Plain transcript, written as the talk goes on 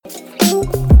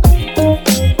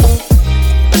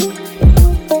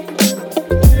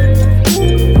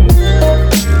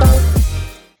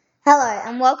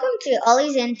welcome to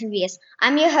Ollie's Interviews.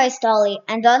 I'm your host, Ollie,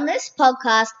 and on this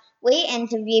podcast, we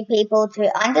interview people to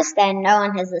understand no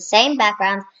one has the same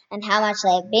background and how much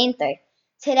they have been through.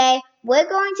 Today, we're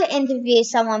going to interview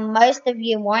someone most of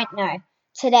you won't know.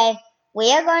 Today,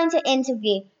 we are going to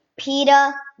interview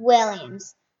Peter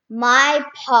Williams, my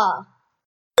pa.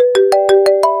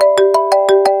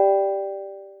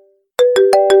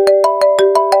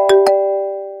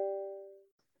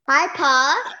 Hi,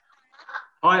 Pa.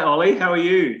 Hi, Ollie. How are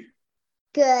you?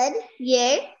 Good.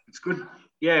 You? It's good.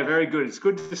 Yeah, very good. It's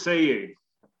good to see you.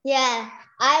 Yeah.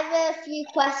 I have a few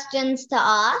questions to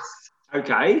ask.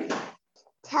 Okay.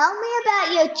 Tell me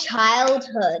about your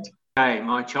childhood. Okay,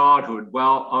 my childhood.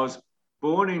 Well, I was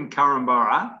born in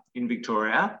Korumburra in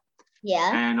Victoria, Yeah.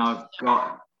 and I've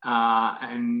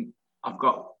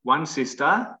got one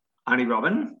sister, Auntie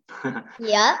Robin,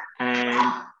 Yeah.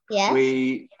 and Yes.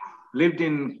 we lived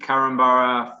in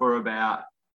Korumburra for about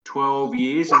 12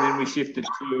 years, and then we shifted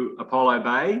to Apollo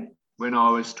Bay when I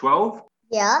was 12,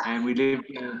 Yeah. and we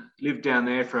lived down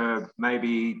there for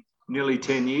maybe nearly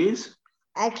 10 years.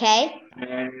 Okay.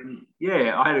 And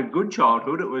yeah, I had a good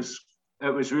childhood. It was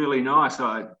really nice.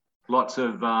 I had lots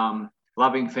of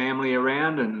loving family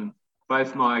around, and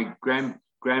both my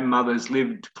grandmothers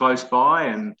lived close by,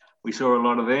 and we saw a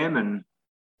lot of them. And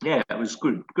yeah, it was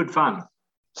good fun.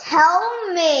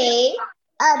 Tell me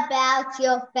about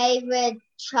your favorite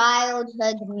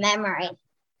childhood memory.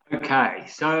 Okay,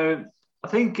 so I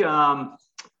think have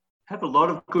a lot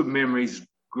of good memories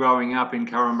growing up in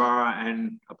Korumburra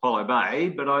and Apollo Bay,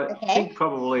 but I think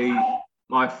probably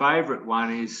my favourite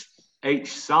one is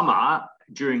each summer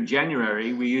during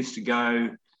January we used to go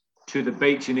to the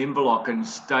beach in Inverloch and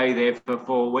stay there for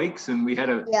 4 weeks, and we had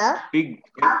a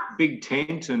big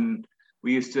tent, and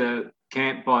we used to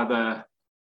camp by the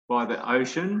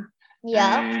ocean.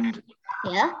 And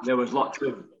there was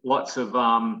lots of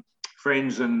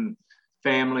friends and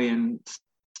family and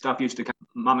stuff used to come,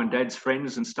 mum and dad's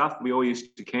friends and stuff. We all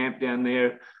used to camp down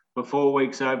there for 4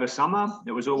 weeks over summer.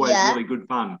 It was always really good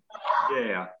fun.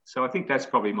 Yeah. So I think that's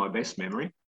probably my best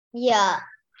memory. Yeah.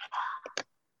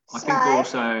 I think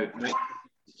also,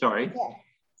 sorry. Yeah.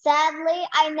 Sadly,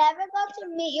 I never got to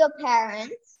meet your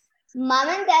parents. Mum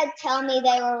and Dad tell me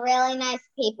they were really nice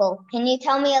people. Can you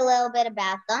tell me a little bit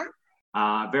about them?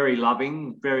 Very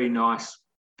loving, very nice.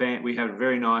 We had a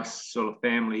very nice sort of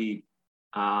family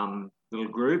little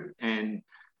group, and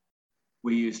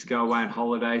we used to go away on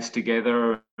holidays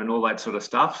together and all that sort of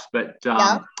stuff. But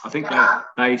I think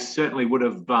they certainly would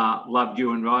have loved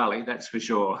you and Riley, that's for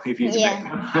sure, if you'd met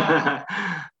them.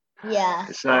 Yeah.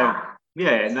 So,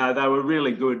 yeah, no, they were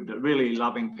really good, really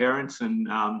loving parents,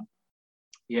 and I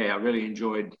really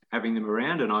enjoyed having them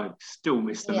around, and I still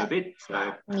miss them a bit.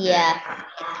 So yeah.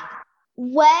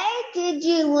 Where did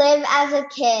you live as a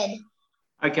kid?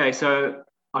 Okay, so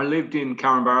I lived in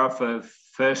Korumburra for the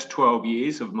first 12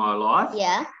 years of my life.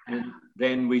 Yeah. And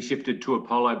then we shifted to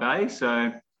Apollo Bay.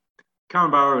 So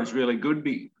Korumburra was really good.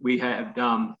 We had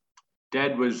my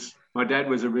dad was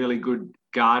a really good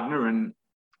gardener and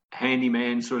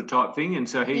handyman sort of type thing. And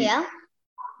so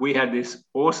we had this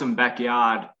awesome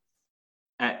backyard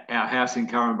at our house in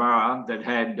Korumburra that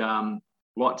had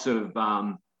lots of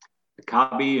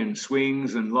cubby and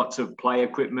swings and lots of play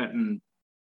equipment, and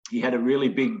he had a really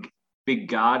big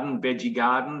garden, veggie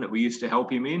garden, that we used to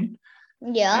help him in.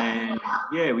 Yeah. And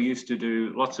we used to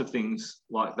do lots of things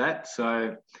like that.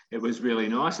 So it was really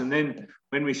nice. And then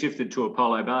when we shifted to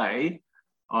Apollo Bay,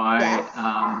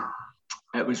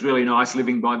 it was really nice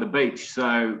living by the beach.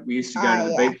 So we used to go to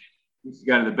the beach. We used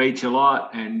to go to the beach a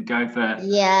lot and go for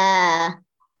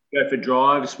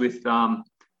drives with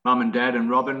Mum and Dad and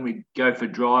Robin. We'd go for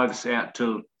drives out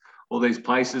to all these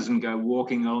places and go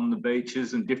walking on the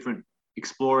beaches and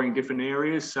exploring different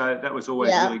areas. So that was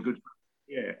always really good.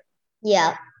 Yeah.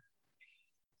 Yeah.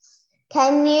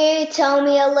 Can you tell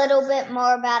me a little bit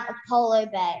more about Apollo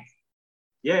Bay?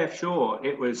 Yeah, sure.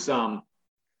 It was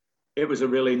a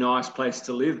really nice place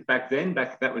to live back then.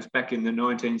 That was back in the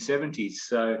 1970s.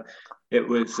 So it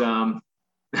was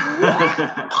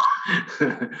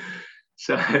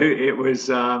so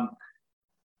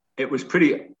it was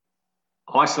pretty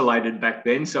isolated back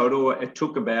then. So it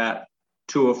took about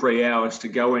 2 or 3 hours to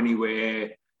go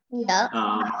anywhere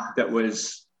that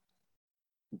was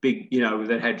big,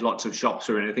 that had lots of shops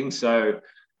or anything. So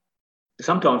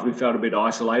sometimes we felt a bit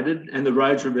isolated, and the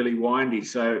roads were really windy.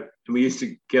 So we used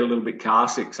to get a little bit car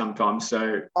sick sometimes.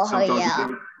 So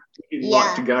sometimes we didn't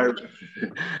like to go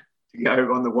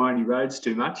on the windy roads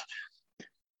too much.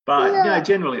 But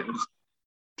generally it was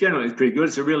pretty good.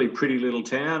 It's a really pretty little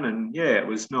town, and it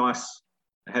was nice.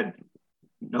 It had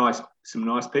some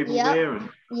nice people there, and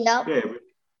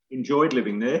enjoyed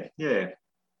living there. Yeah.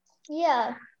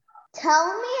 Yeah.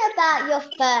 Tell me about your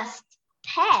first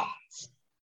pet.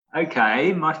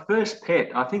 Okay, my first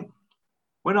pet. I think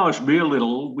when I was real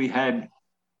little, we had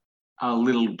a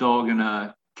little dog and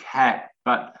a cat.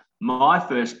 But my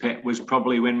first pet was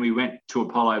probably when we went to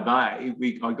Apollo Bay.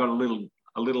 I got a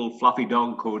little fluffy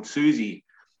dog called Susie.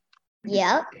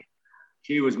 Yeah.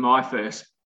 She was my first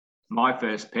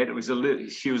pet. She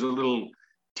was a little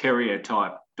terrier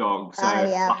type dog. So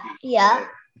yeah. fluffy. Yeah.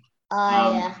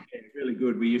 Yeah. Really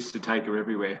good. We used to take her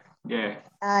everywhere. Yeah.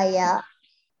 Yeah.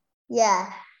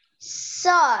 Yeah.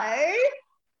 So,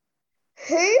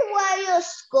 who were your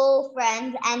school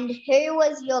friends and who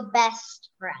was your best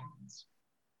friend?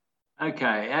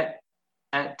 Okay.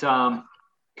 At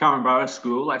Currumborough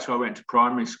School, that's where I went to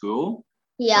primary school.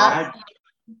 Yeah. So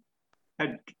I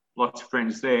had lots of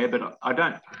friends there, but I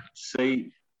don't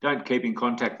keep in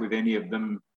contact with any of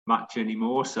them much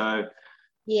anymore. So,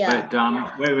 yeah. But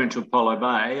when we went to Apollo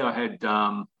Bay, I had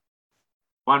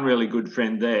one really good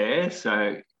friend there.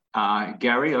 So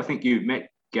Gary, I think you've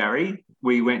met Gary.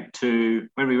 When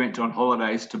we went on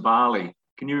holidays to Bali.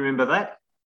 Can you remember that?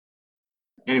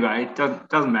 Anyway, it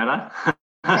doesn't matter.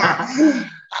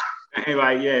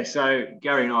 Anyway, yeah. So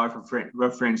Gary and I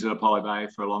were friends at Apollo Bay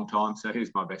for a long time. So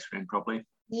he's my best friend, probably.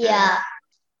 Yeah.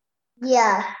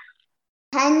 Yeah.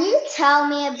 Can you tell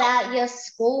me about your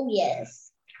school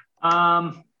years?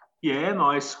 Yeah,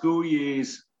 my school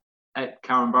years at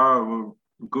Currumborough were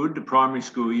good. The primary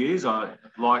school years, I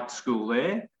liked school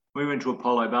there. We went to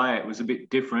Apollo Bay. It was a bit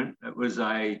different. It was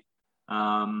a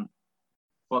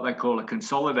what they call a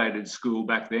consolidated school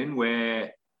back then,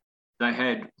 where they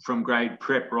had from grade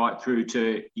prep right through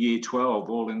to year 12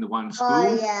 all in the one school.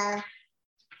 Oh, yeah.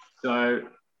 So,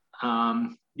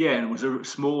 and it was a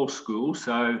small school,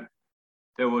 so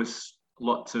there was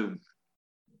lots of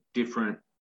different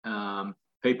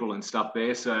people and stuff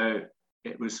there. So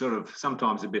it was sort of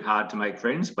sometimes a bit hard to make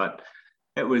friends, but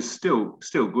it was still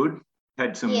good.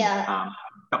 Had some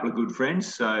couple of good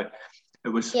friends. So it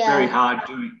was very hard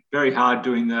doing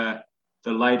the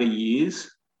later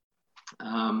years,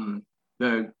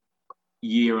 the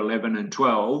year 11 and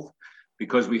 12,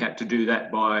 because we had to do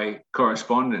that by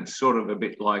correspondence, sort of a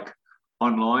bit like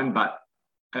online, but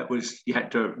it was you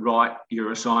had to write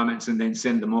your assignments and then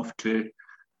send them off to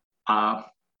a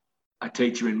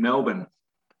teacher in Melbourne,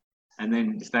 and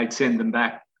then they'd send them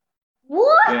back.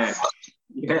 What?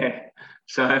 Yeah.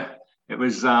 So it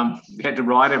was we had to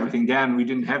write everything down. We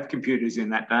didn't have computers in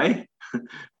that day,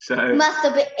 so it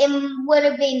would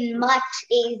have been much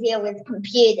easier with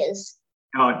computers.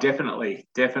 Oh, definitely,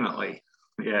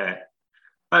 yeah.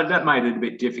 But that made it a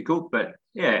bit difficult. But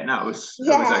yeah, no, it was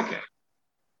okay.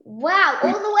 Wow,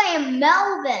 all the way in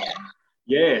Melbourne.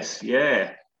 Yes,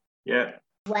 yeah.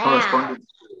 Wow.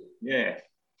 Correspondence. Yeah.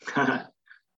 It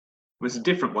was a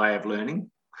different way of learning.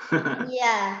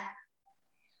 Yeah.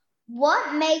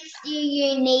 What makes you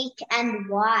unique and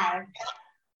why?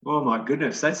 Oh my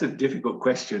goodness, that's a difficult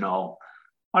question. I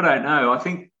don't know. I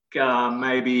think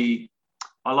maybe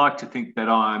I like to think that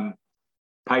I'm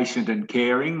patient and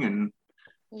caring and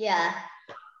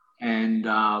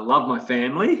love my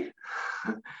family.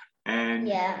 And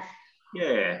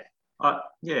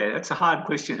that's a hard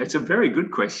question. It's a very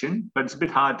good question, but it's a bit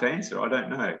hard to answer. I don't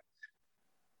know.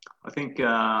 I think,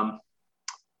 I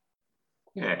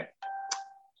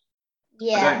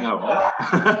don't know.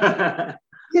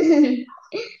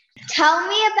 Tell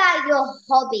me about your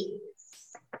hobbies.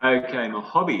 Okay, my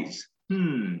hobbies.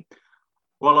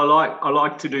 Well, I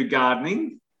like to do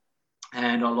gardening,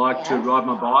 and I like to ride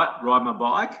my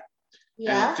bike.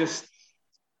 Yeah.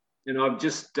 And I've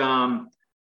just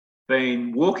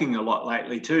been walking a lot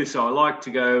lately too. So I like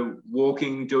to go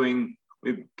walking, going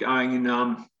in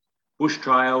bush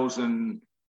trails and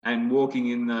walking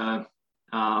in the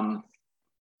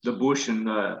bush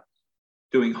and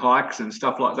doing hikes and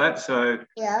stuff like that. So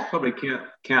probably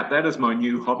count that as my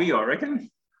new hobby, I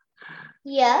reckon.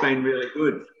 Yeah. It's been really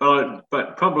good.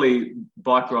 But probably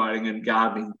bike riding and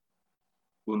gardening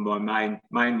were my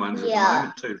main ones at the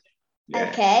moment too. Yeah.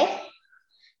 Okay.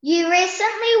 You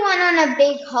recently went on a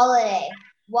big holiday.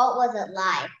 What was it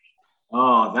like?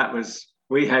 Oh,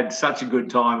 we had such a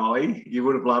good time, Ollie. You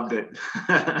would have loved it.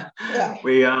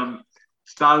 We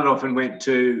started off and went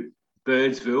to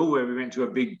Birdsville, where we went to a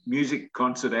big music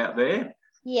concert out there.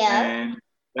 Yeah. And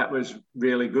that was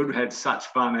really good. We had such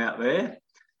fun out there.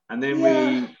 And then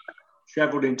we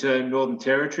travelled into Northern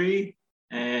Territory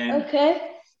and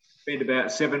spent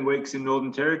about 7 weeks in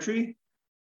Northern Territory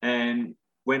and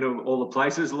went to all the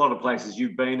places, a lot of places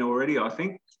you've been already, I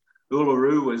think.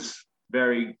 Uluru was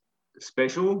very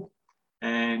special,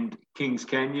 and Kings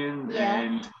Canyon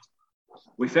and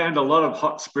we found a lot of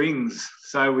hot springs.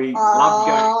 So we loved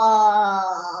going,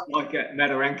 like at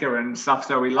Mataranka and stuff.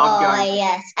 So we loved going. Oh,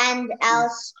 yes. And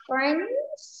Alice Springs?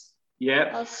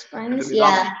 Yep. Alice Springs,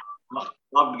 yeah.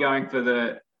 Loved going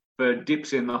for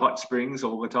dips in the hot springs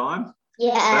all the time.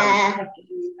 Yeah.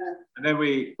 And then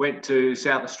we went to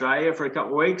South Australia for a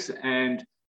couple of weeks and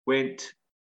went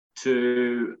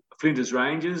to Flinders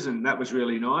Ranges, and that was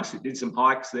really nice. We did some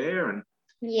hikes there and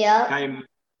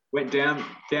went down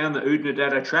the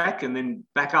Oodnadatta track and then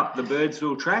back up the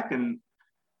Birdsville track, and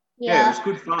it was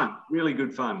good fun, really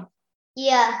good fun.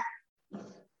 Yeah.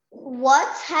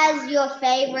 What has your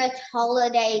favourite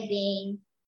holiday been?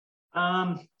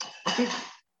 I think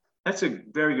that's a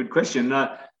very good question.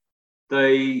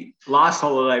 The last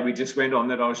holiday we just went on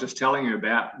that I was just telling you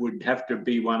about would have to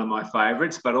be one of my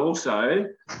favourites, but also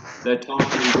the time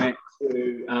we went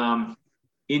to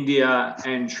India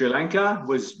and Sri Lanka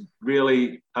was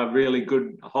really a really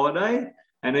good holiday,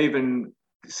 and even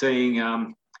seeing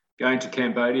going to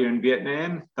Cambodia and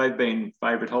Vietnam, they've been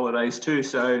favourite holidays too.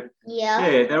 So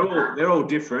they're all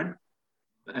different.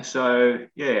 So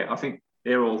I think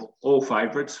they're all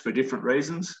favourites for different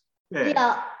reasons.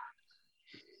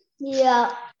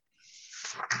 Yeah.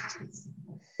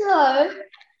 So,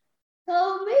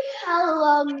 tell me how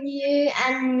long you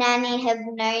and Nanny have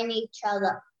known each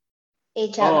other.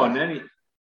 Oh, Nanny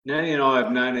and I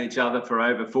have known each other for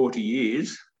over 40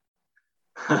 years.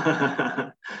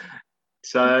 So,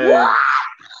 what?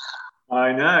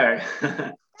 I know.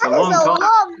 That is a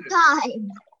long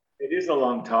time. It is a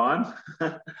long time.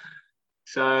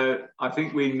 So, I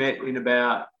think we met in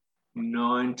about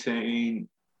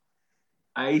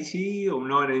 1980 or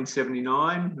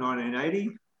 1979,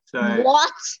 1980. So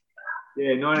what?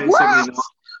 Yeah, 1979. What?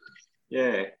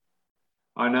 Yeah,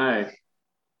 I know.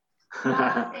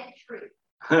 Last century.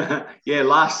 Yeah,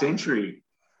 last century.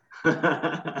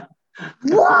 What?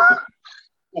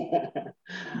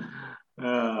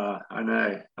 I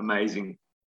know. Amazing.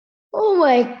 Oh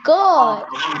my God.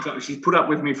 She's put up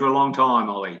with me for a long time,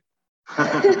 Ollie.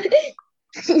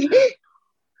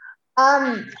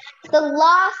 The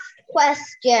last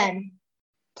question.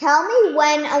 Tell me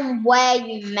when and where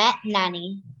you met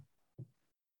Nanny.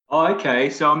 Oh, okay.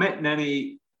 So I met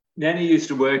Nanny. Nanny used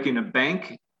to work in a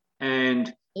bank,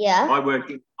 and I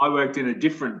worked in a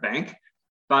different bank,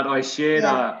 but I shared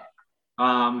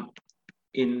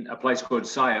in a place called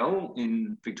Sale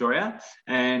in Victoria,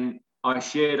 and I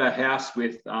shared a house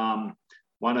with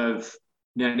one of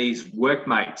Nanny's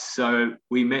workmates. So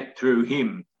we met through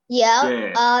him.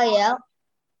 Yeah. Oh, yeah.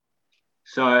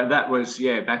 So that was,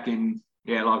 back in,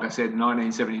 like I said,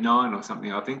 1979 or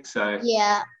something, I think. So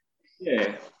yeah.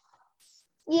 Yeah.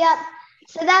 Yep.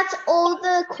 So that's all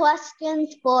the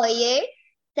questions for you.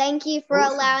 Thank you for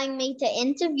allowing me to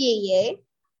interview you.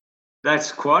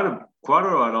 That's quite all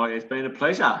right, Ollie. It's been a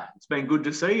pleasure. It's been good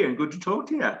to see you and good to talk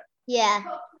to you. Yeah.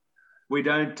 We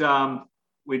don't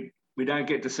we don't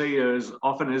get to see you as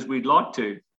often as we'd like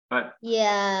to, but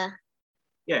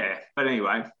but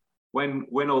anyway,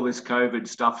 when all this COVID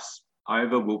stuff's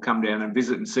over, we'll come down and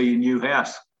visit and see your new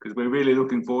house, because we're really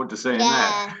looking forward to seeing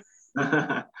that.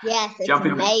 Yes, it's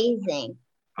amazing.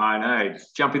 I know.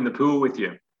 Jump in the pool with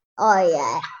you.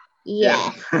 Oh,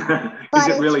 yeah. But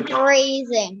it's really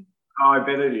freezing. Oh, I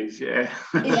bet it is, yeah.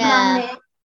 Yeah.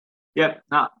 Yep,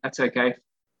 no, that's okay.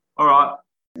 All right.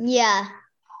 Yeah.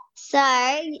 So,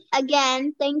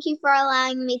 again, thank you for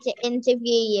allowing me to interview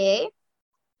you.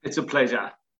 It's a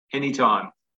pleasure.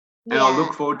 Anytime. And I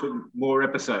look forward to more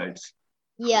episodes.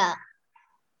 Yeah.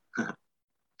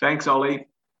 Thanks, Ollie.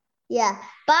 Yeah.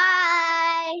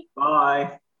 Bye.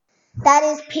 Bye. That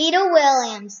is Peter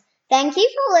Williams. Thank you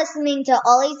for listening to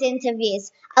Ollie's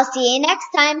interviews. I'll see you next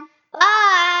time.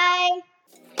 Bye.